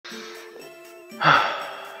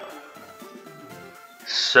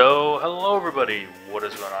So, hello everybody, what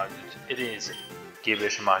is going on? It is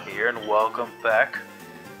Gibishimaki here, and welcome back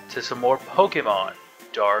to some more Pokemon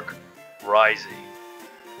Dark Rising.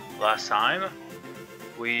 Last time,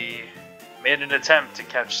 we made an attempt to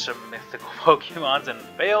catch some mythical Pokemons and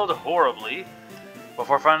failed horribly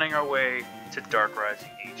before finding our way to Dark Rising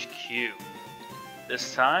HQ.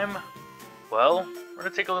 This time, well, we're going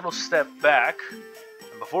to take a little step back.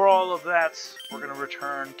 Before all of that, we're going to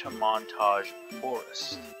return to Montage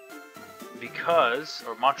Forest.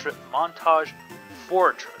 Montage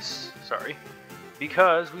Fortress,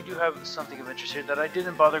 because we do have something of interest here that I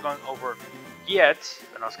didn't bother going over yet,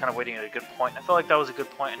 and I was kind of waiting at a good point. I felt like that was a good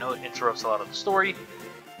point. I know it interrupts a lot of the story,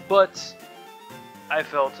 but I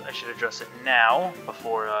felt I should address it now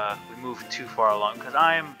before we move too far along, because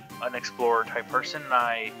I'm an explorer type person, and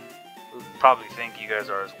I probably think you guys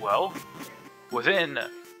are as well. Within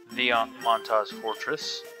the Montage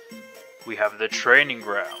Fortress, we have the training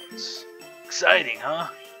grounds. Exciting, huh?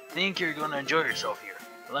 Think you're going to enjoy yourself here.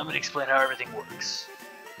 Let me explain how everything works.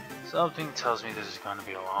 Something tells me this is going to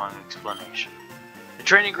be a long explanation. The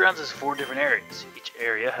training grounds has 4 different areas. Each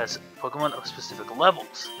area has Pokemon of specific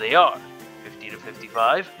levels. They are 50 to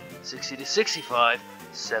 55, 60 to 65,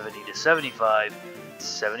 70 to 75,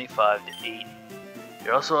 75 to 80.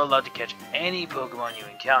 You're also allowed to catch any Pokemon you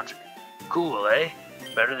encounter. Cool, eh?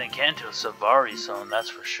 Better than Kanto's Safari Zone, that's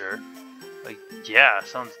for sure. Like, yeah,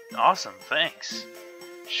 sounds awesome, thanks.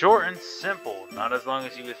 Short and simple, not as long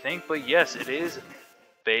as you would think, but yes, it is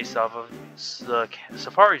based off of the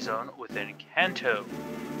Safari Zone within Kanto.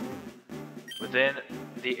 Within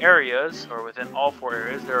the areas, or within all 4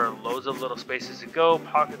 areas, there are loads of little spaces to go,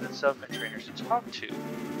 pockets and stuff, and trainers to talk to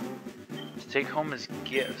take home as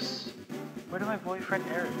gifts. Where did my boyfriend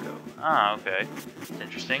Eric go? Ah, okay. It's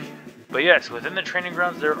interesting. But yes, within the training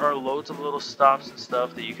grounds, there are loads of little stops and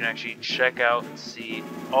stuff that you can actually check out and see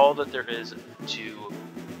all that there is to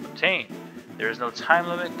obtain. There is no time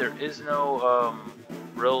limit. There is no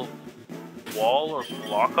real wall or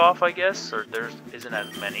block off, I guess, or there isn't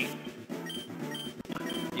as many.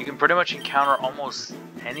 You can pretty much encounter almost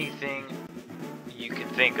anything you can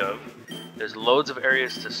think of. There's loads of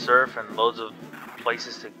areas to surf and loads of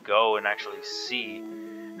places to go and actually see.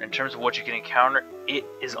 In terms of what you can encounter, it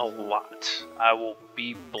is a lot. I will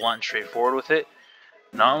be blunt, straightforward with it.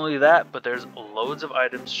 Not only that, but there's loads of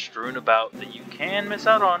items strewn about that you can miss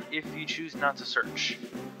out on if you choose not to search.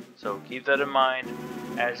 So keep that in mind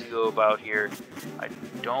as you go about here. I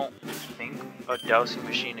don't think a dowsing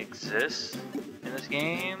machine exists in this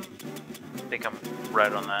game. I think I'm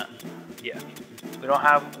right on that. Yeah, we don't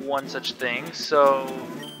have one such thing, so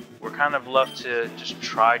we're kind of left to just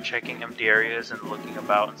try checking empty areas and looking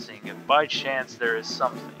about and seeing if by chance there is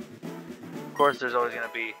something. Of course, there's always going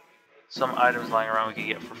to be some items lying around we can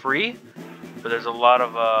get for free, but there's a lot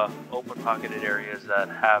of open pocketed areas that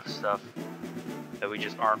have stuff that we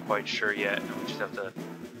just aren't quite sure yet, and we just have to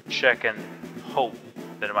check and hope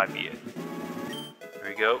that it might be it. There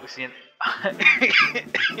we go. We see an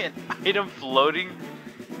item floating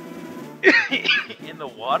in the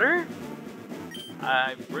water.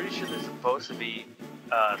 I'm pretty sure there's supposed to be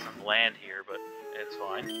some land here, but it's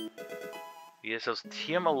fine. VSO's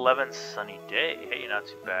TM11 Sunny Day. Hey, not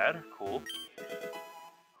too bad. Cool.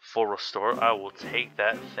 Full restore. I will take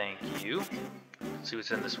that. Thank you. Let's see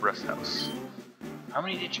what's in this rest house. How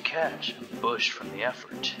many did you catch? Bush from the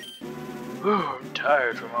effort. Whew, I'm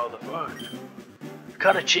tired from all the fun.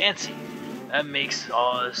 Caught a Chansey. That makes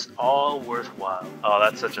all this all worthwhile. Oh,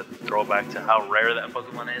 that's such a throwback to how rare that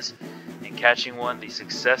Pokemon is. And catching one, the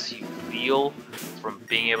success you feel from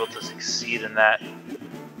being able to succeed in that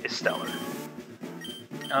is stellar.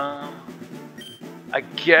 I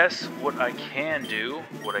guess what I can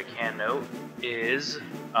note is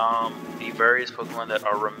the various Pokemon that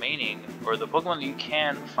are remaining, or the Pokemon that you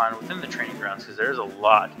can find within the training grounds, because there's a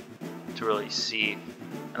lot to really see,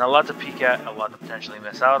 and a lot to peek at, a lot to potentially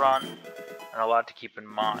miss out on, and a lot to keep in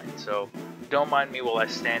mind. So don't mind me while I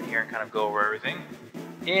stand here and kind of go over everything.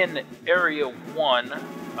 In Area 1,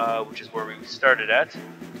 which is where we started at,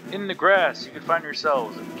 in the grass you can find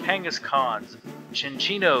yourselves Kangaskhan's,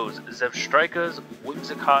 Chinchinos, Zebstricas,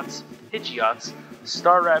 Whimsicots, Pidgeots,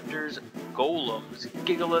 Staraptors, Golems,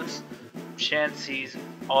 Gigalots, Chanseys,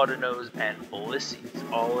 Autonos, and Blisseys,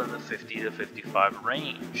 all in the 50 to 55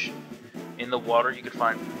 range. In the water you can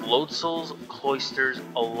find Floatsels, Cloysters,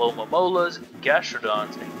 Alomomolas,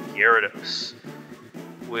 Gastrodons, and Gyarados.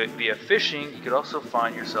 Via fishing, you could also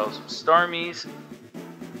find yourself some Starmies,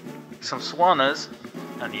 some Swannas,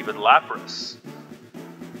 and even Lapras.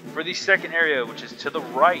 For the second area, which is to the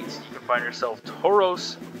right, you can find yourself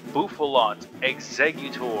Tauros, Buffalot,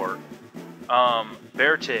 Executor,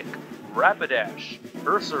 Beartick, Rapidash,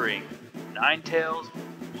 Ursaring, Ninetales,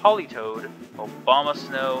 Politoed,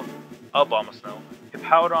 Abomasnow,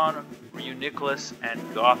 Hippowdon, Reuniclus, and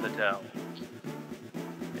Gothitelle.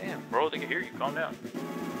 Damn, bro, they can hear you. Calm down.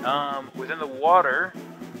 Within the water,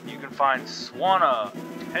 you can find Swanna,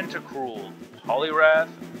 Tentacruel, Poliwrath,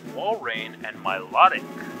 Walrein, and Milotic.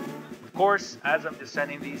 Of course, as I'm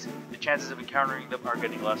descending these, the chances of encountering them are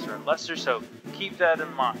getting lesser and lesser, so keep that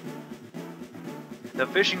in mind. The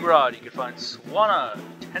fishing rod, you can find Swanna,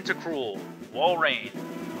 Tentacruel, Walrein,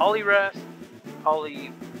 Poliwrath,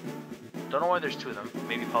 don't know why there's two of them,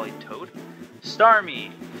 maybe Politoed,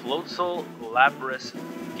 Starmie, Floatzel, Lapras,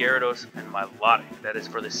 Gyarados, and Milotic. That is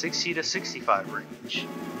for the 60 to 65 range.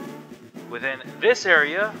 Within this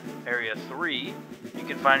area, Area 3, you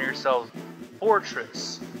can find yourselves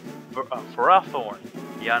Fortress, Ferrothorn,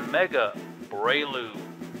 Yanmega, Breloom,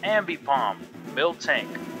 Ambipom, Miltank,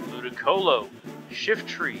 Ludicolo,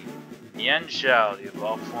 Shiftry, Mienshao, the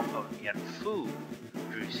evolved form of Mienfoo,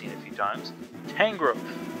 which we've seen a few times, Tangrowth,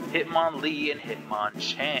 Hitmonlee, and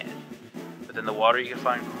Hitmonchan. Within the water, you can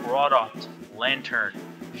find Crawdot, Lantern,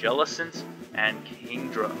 Jellicent, and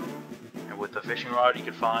Kingdra. And with the fishing rod, you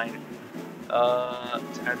can find,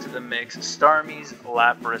 to add to the mix, Starmie's,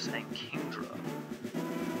 Lapras, and Kingdra.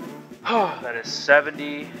 That is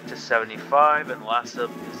 70 to 75, and last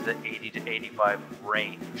up is the 80 to 85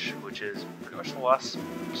 range, which is pretty much the last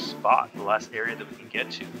spot, the last area that we can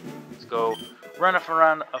get to. Let's go run up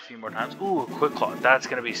around a few more times. Ooh, a Quick Claw. That's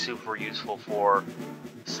going to be super useful for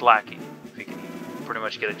slacking, if you can pretty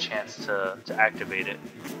much get a chance to activate it.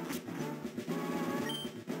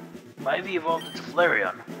 My Eevee evolved into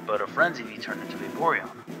Flareon, but a friend's Eevee turned into Vaporeon.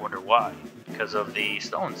 Wonder why? Because of the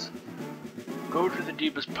stones. Go to the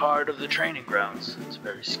deepest part of the training grounds. It's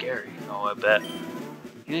very scary. Oh, I bet.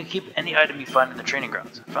 You can keep any item you find in the training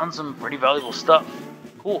grounds. I found some pretty valuable stuff.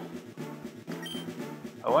 Cool.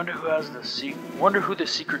 I wonder who the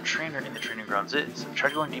secret trainer in the training grounds is. I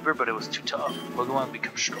tried going deeper, but it was too tough. Pokemon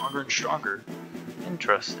become stronger and stronger.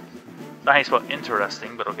 Interesting. It's not how you spell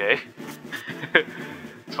interesting, but okay.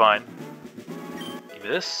 It's fine. Give me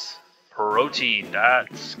this. Protein.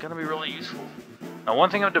 That's gonna be really useful. Now,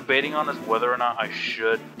 one thing I'm debating on is whether or not I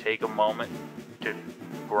should take a moment to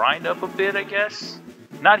grind up a bit, I guess.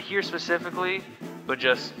 Not here specifically, but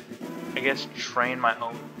just, I guess, train my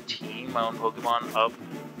own team, my own Pokemon up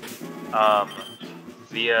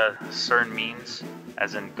via certain means,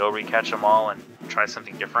 as in go recatch them all and try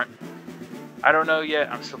something different. I don't know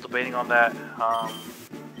yet. I'm still debating on that.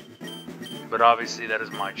 But obviously that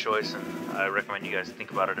is my choice, and I recommend you guys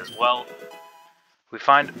think about it as well. We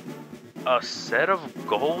find a set of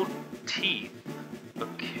gold teeth.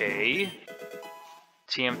 Okay.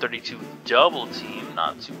 TM32 double team,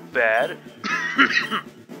 not too bad.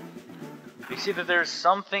 We see that there's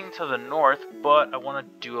something to the north, but I want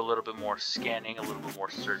to do a little bit more scanning, a little bit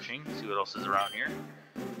more searching, see what else is around here.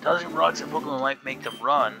 Intelligent rocks and Pokemon might make them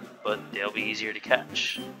run, but they'll be easier to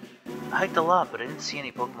catch. I hiked a lot, but I didn't see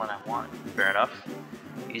any Pokemon I wanted. Fair enough.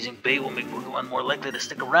 Using bait will make Pokemon more likely to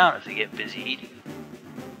stick around if they get busy eating.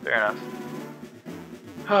 Fair enough.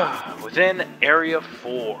 Within Area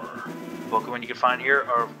 4, Pokemon you can find here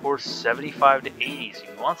are, of course, 75 to 80s. If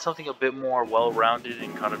you want something a bit more well-rounded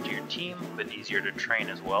and caught up to your team, a bit easier to train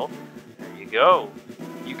as well, there you go.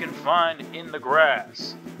 You can find in the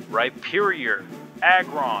grass Rhyperior,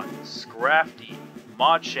 Aggron, Scrafty,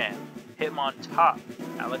 Machamp, Hitmontop,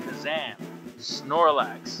 Alakazam,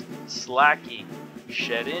 Snorlax, Slacky,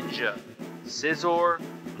 Shedinja, Scizor,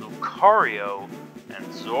 Lucario, and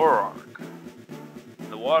Zoroark. In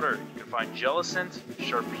the water, you can find Jellicent,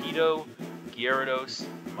 Sharpedo, Gyarados,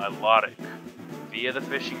 and Milotic. Via the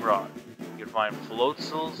fishing rod, you can find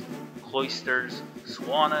Floatzels, Cloysters,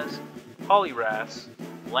 Swannas, Poliwraths,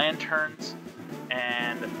 Lanterns,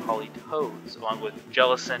 and Politoads, along with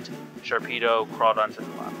Jellicent, Sharpedo, Crawdon, and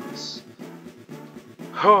Lapras.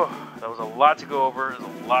 That was a lot to go over.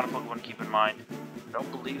 There's a lot of Pokemon to keep in mind. I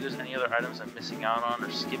don't believe there's any other items I'm missing out on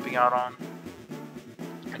or skipping out on.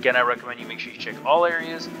 Again, I recommend you make sure you check all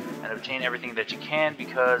areas and obtain everything that you can,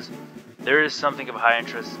 because there is something of high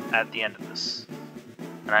interest at the end of this.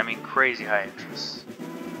 And I mean crazy high interest.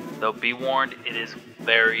 Though be warned, it is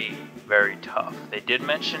very, very tough. They did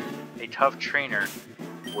mention a tough trainer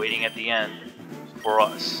waiting at the end for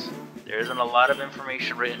us. There isn't a lot of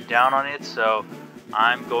information written down on it, so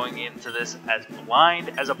I'm going into this as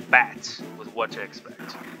blind as a bat with what to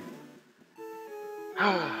expect.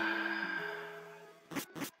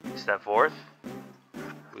 Step forth.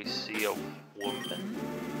 We see a woman,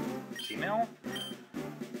 female.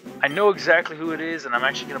 I know exactly who it is, and I'm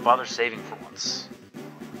actually gonna bother saving for once.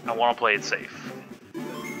 I want to play it safe.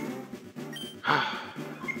 Hi,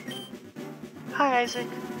 Isaac.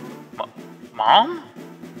 Mom?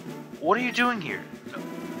 What are you doing here?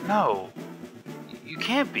 No, you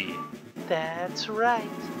can't be. That's right.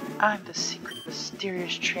 I'm the secret,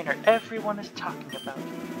 mysterious trainer everyone is talking about.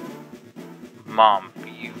 Mom,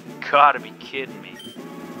 you've gotta be kidding me.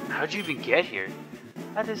 How'd you even get here?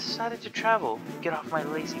 I decided to travel, get off my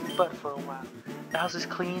lazy butt for a while. The house is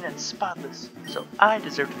clean and spotless, so I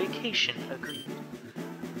deserved vacation, agreed.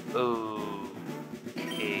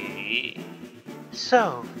 Okay.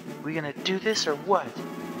 So, we gonna do this or what?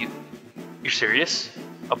 You're serious?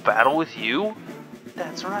 A battle with you?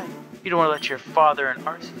 That's right. You don't want to let your father and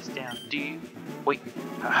Arceus down, do you? Wait,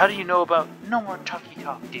 how do you know about no more talky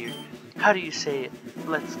talk, dear? How do you say it?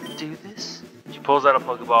 Let's do this? She pulls out a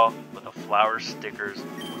Pokeball with the flower stickers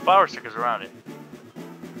around it.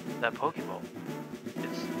 That Pokeball.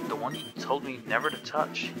 It's the one you told me never to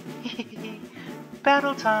touch.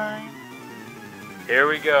 Battle time! Here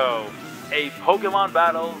we go. A Pokemon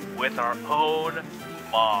battle with our own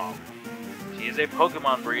mom. She is a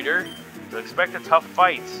Pokemon breeder, so expect a tough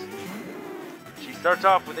fight. She starts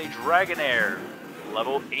off with a Dragonair,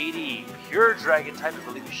 level 80, pure Dragon type, I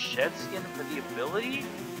believe Shed Skin for the ability.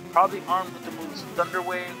 Probably armed with the moves Thunder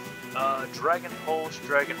Wave, Dragon Pulse,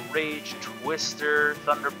 Dragon Rage, Twister,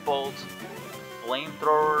 Thunderbolt,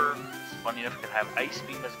 Flamethrower. Funny enough, it can have Ice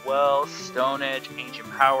Beam as well, Stone Edge,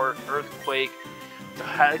 Ancient Power, Earthquake.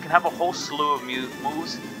 It can have a whole slew of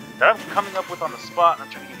moves that I'm coming up with on the spot, and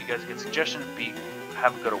I'm trying to give you guys a good suggestion to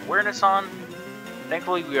have good awareness on.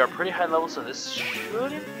 Thankfully, we are pretty high level, so this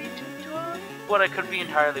shouldn't be too tough. But I could be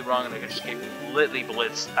entirely wrong, and I could just get completely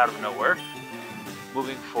blitzed out of nowhere.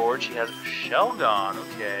 Moving forward, she has Shelgon.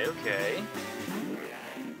 Okay.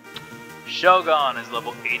 Shelgon is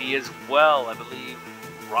level 80 as well, I believe.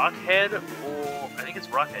 Rockhead, or I think it's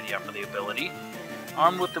Rockhead, yeah, for the ability.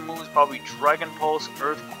 Armed with the moves, probably Dragon Pulse,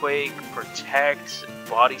 Earthquake, Protect,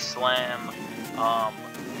 Body Slam.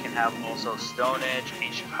 Can have also Stone Edge,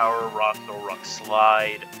 Ancient Power, Rock Throw, Rock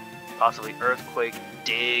Slide, possibly Earthquake,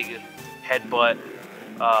 Dig, Headbutt,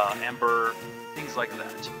 Ember, things like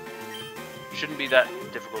that. Shouldn't be that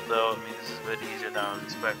difficult though. I mean, this is a bit easier than I was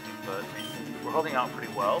expecting, but I mean, we're holding out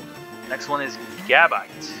pretty well. Next one is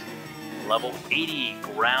Gabite, level 80,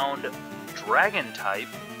 Ground Dragon type.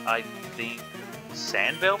 I think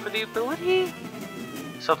Sandveil for the ability?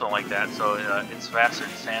 Something like that, so it's faster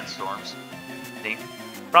than Sandstorms. I think.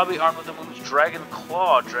 Probably armed with the moves Dragon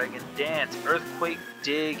Claw, Dragon Dance, Earthquake,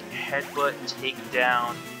 Dig, Headbutt,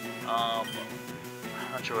 Takedown. I'm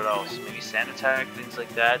not sure what else. Maybe Sand Attack, things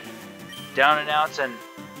like that. Down and outs, and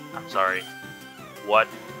I'm sorry. What?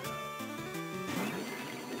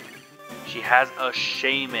 She has a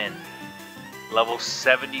Shaman, level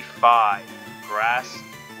 75, Grass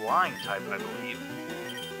Flying type, I believe.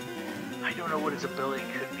 I don't know what his ability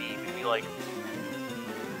could be. Maybe like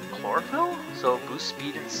Chlorophyll? So boost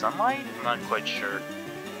speed in sunlight? I'm not quite sure.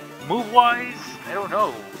 Move wise, I don't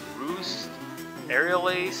know. Roost, Aerial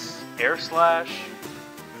Ace, Air Slash,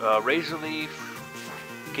 Razor Leaf,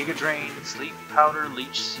 Giga Drain, Sleep Powder,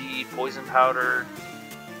 Leech Seed, Poison Powder,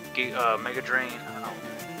 Mega Drain. I don't know.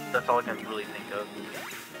 That's all I can really think of.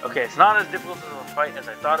 Okay, it's not as difficult of a fight as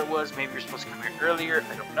I thought it was. Maybe you're supposed to come here earlier.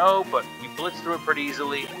 I don't know, but we blitzed through it pretty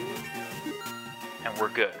easily. And we're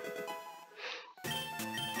good.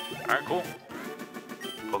 Alright, cool.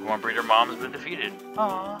 Pokemon Breeder Mom has been defeated.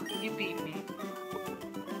 Aw, you beat me.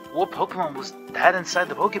 What Pokemon was that inside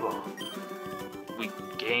the Pokeball? We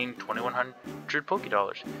gained 2,100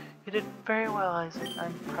 Pokédollars. You did very well, Isaac.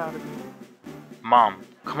 I'm proud of you. Mom,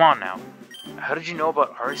 come on now. How did you know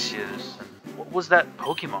about Arceus? And what was that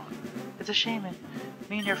Pokemon? It's a Shaman.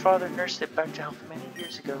 Me and your father nursed it back to health many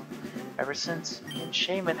years ago. Ever since, me and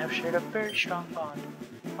Shaman have shared a very strong bond.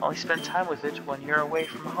 I only spend time with it when you're away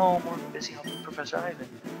from home or busy helping Professor Ivan.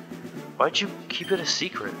 Why'd you keep it a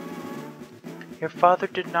secret? Your father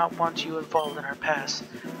did not want you involved in our past,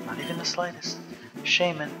 not even the slightest.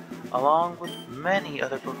 Shaman, along with many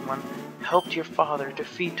other Pokemon, helped your father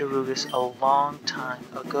defeat Darugus a long time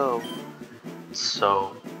ago.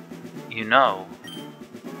 So, you know.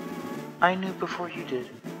 I knew before you did.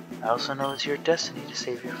 I also know it's your destiny to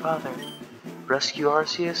save your father. Rescue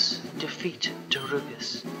Arceus, defeat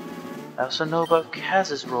Darugus. I also know about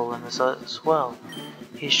Kaz's role in this as well.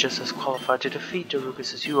 He's just as qualified to defeat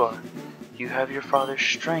Darugus as you are. You have your father's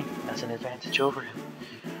strength as an advantage over him.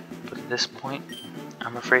 But at this point,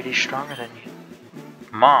 I'm afraid he's stronger than you.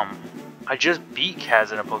 Mom, I just beat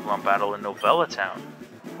Kaz in a Pokemon battle in Novella Town.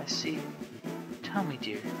 I see. Tell me,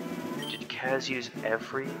 dear, did Kaz use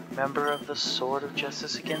every member of the Sword of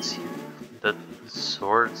Justice against you? The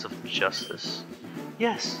Swords of Justice?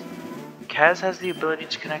 Yes. Kaz has the ability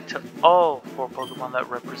to connect to all 4 Pokemon that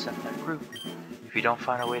represent that group. If you don't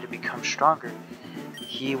find a way to become stronger,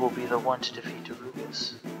 he will be the one to defeat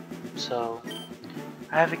Darugas. So,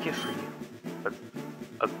 I have a gift for you.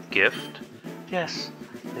 A gift? Yes.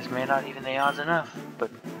 This may not even the odds enough, but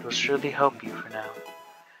it will surely help you for now.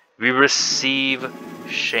 We receive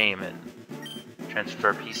Shaman.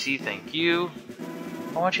 Transfer PC, thank you.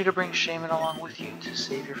 I want you to bring Shaman along with you to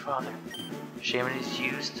save your father. Shaman is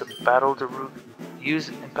used to battle in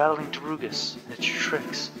battling Darugas and its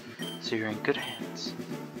tricks, so you're in good hands.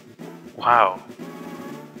 Wow.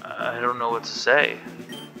 I don't know what to say.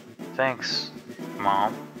 Thanks,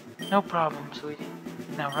 Mom. No problem, sweetie.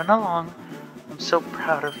 Now run along. I'm so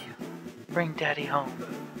proud of you. Bring Daddy home.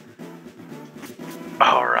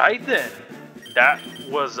 Alright then. That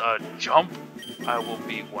was a jump. I will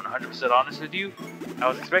be 100% honest with you. I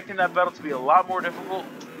was expecting that battle to be a lot more difficult.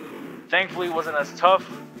 Thankfully, it wasn't as tough.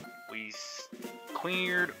 We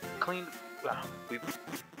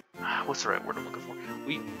what's the right word I'm looking for?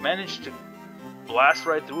 We managed to blast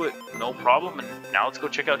right through it, no problem. And now let's go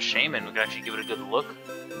check out Shaman. We can actually give it a good look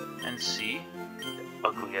and see.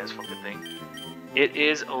 Ugly ass fucking thing. It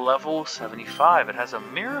is level 75. It has a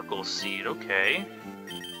Miracle Seed. Okay.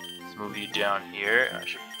 Let's move you down here. I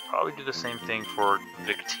should probably do the same thing for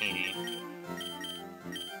Victini.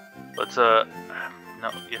 Let's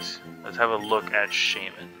let's have a look at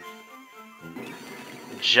Shaman.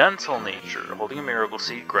 Gentle Nature, holding a Miracle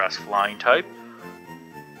Seed, Grass Flying type.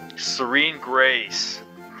 Serene Grace.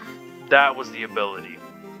 That was the ability.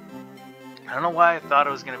 I don't know why I thought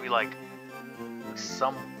it was gonna be like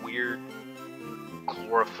some weird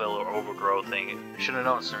chlorophyll or overgrowth thing. I should have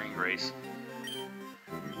known Serene Grace.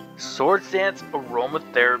 Sword Stance,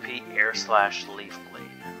 Aromatherapy, Air Slash, Leaf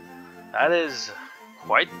Blade. That is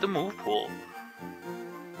quite the move pool.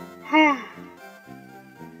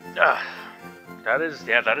 That is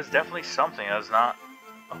definitely something. That's not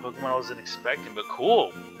a Pokemon I wasn't expecting, but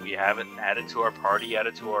cool. We have it added to our party,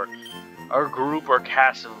 added to our group, our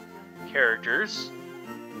cast of characters.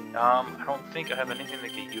 I don't think I have anything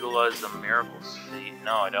that can utilize the Miracle Seed.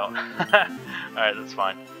 No, I don't. Alright, that's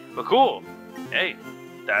fine. But cool. Hey,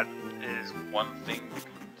 that is one thing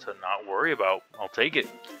to not worry about. I'll take it.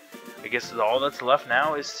 I guess all that's left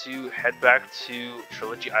now is to head back to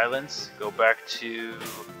Trilogy Islands, go back to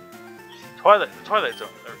Twilight Zone,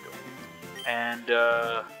 there we go, and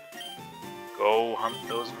go hunt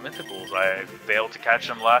those mythicals. I failed to catch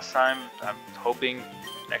them last time. I'm hoping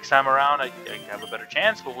next time around I have a better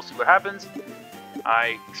chance, but we'll see what happens.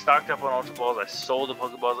 I stocked up on Ultra Balls, I sold the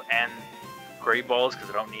Pokeballs and Great Balls because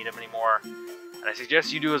I don't need them anymore. And I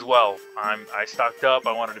suggest you do as well. I stocked up,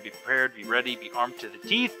 I wanted to be prepared, be ready, be armed to the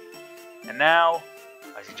teeth. And now,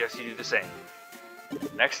 I suggest you do the same.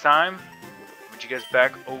 Next time, I'll meet you guys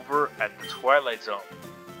back over at the Twilight Zone.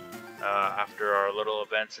 After our little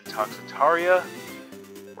events in Toxitaria,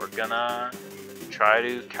 we're gonna try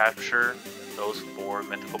to capture those 4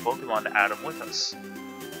 mythical Pokemon to add them with us.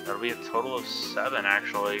 That'll be a total of 7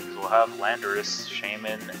 actually, because we'll have Landorus,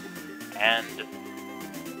 Shaman, and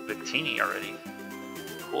Victini already.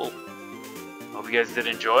 Cool. Hope you guys did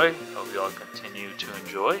enjoy. Hope you all continue to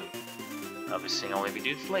enjoy. I'll be seeing only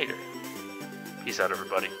videos later. Peace out,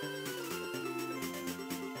 everybody.